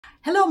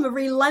Hello,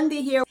 Marie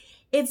Lundy here.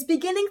 It's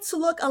beginning to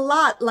look a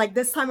lot like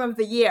this time of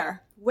the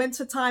year.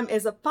 Wintertime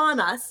is upon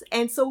us,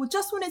 and so we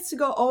just wanted to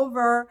go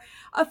over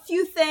a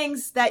few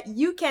things that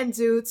you can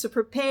do to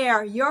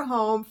prepare your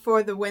home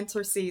for the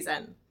winter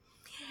season.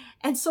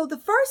 And so the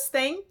first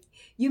thing,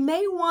 you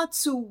may want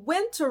to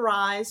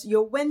winterize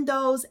your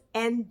windows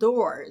and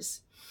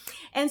doors.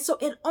 And so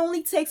it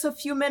only takes a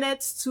few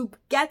minutes to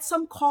get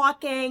some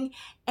caulking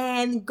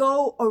and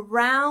go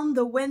around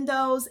the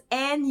windows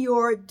and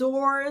your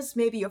doors,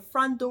 maybe your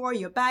front door,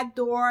 your back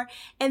door.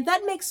 And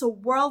that makes a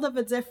world of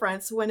a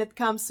difference when it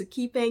comes to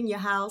keeping your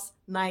house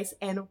nice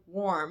and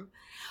warm.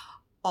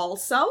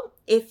 Also,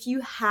 if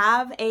you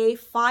have a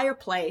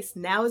fireplace,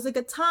 now is a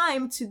good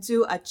time to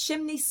do a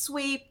chimney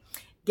sweep,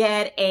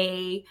 get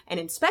an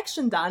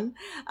inspection done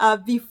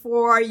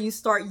before you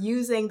start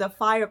using the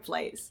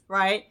fireplace,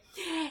 right?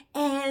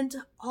 And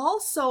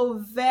also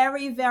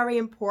very, very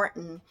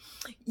important,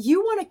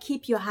 you want to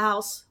keep your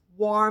house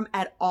warm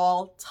at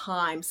all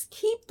times.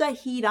 Keep the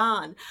heat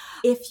on.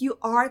 If you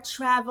are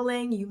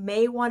traveling, you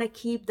may want to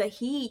keep the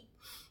heat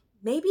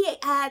maybe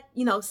at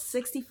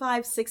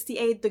 65,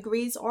 68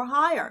 degrees or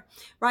higher,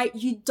 right?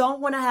 You don't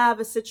want to have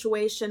a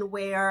situation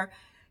where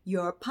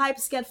your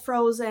pipes get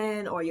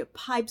frozen or your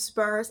pipes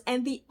burst,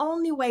 and the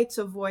only way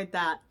to avoid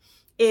that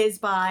is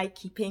by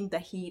keeping the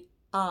heat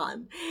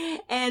on.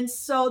 And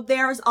so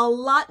there's a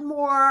lot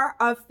more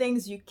of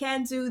things you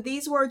can do.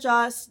 These were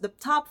just the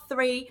top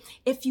three.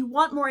 If you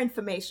want more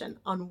information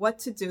on what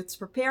to do to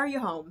prepare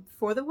your home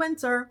for the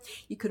winter,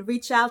 you could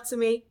reach out to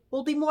me.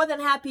 We'll be more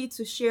than happy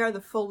to share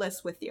the full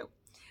list with you.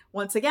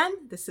 Once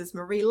again, this is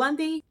Marie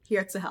Lundy,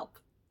 here to help.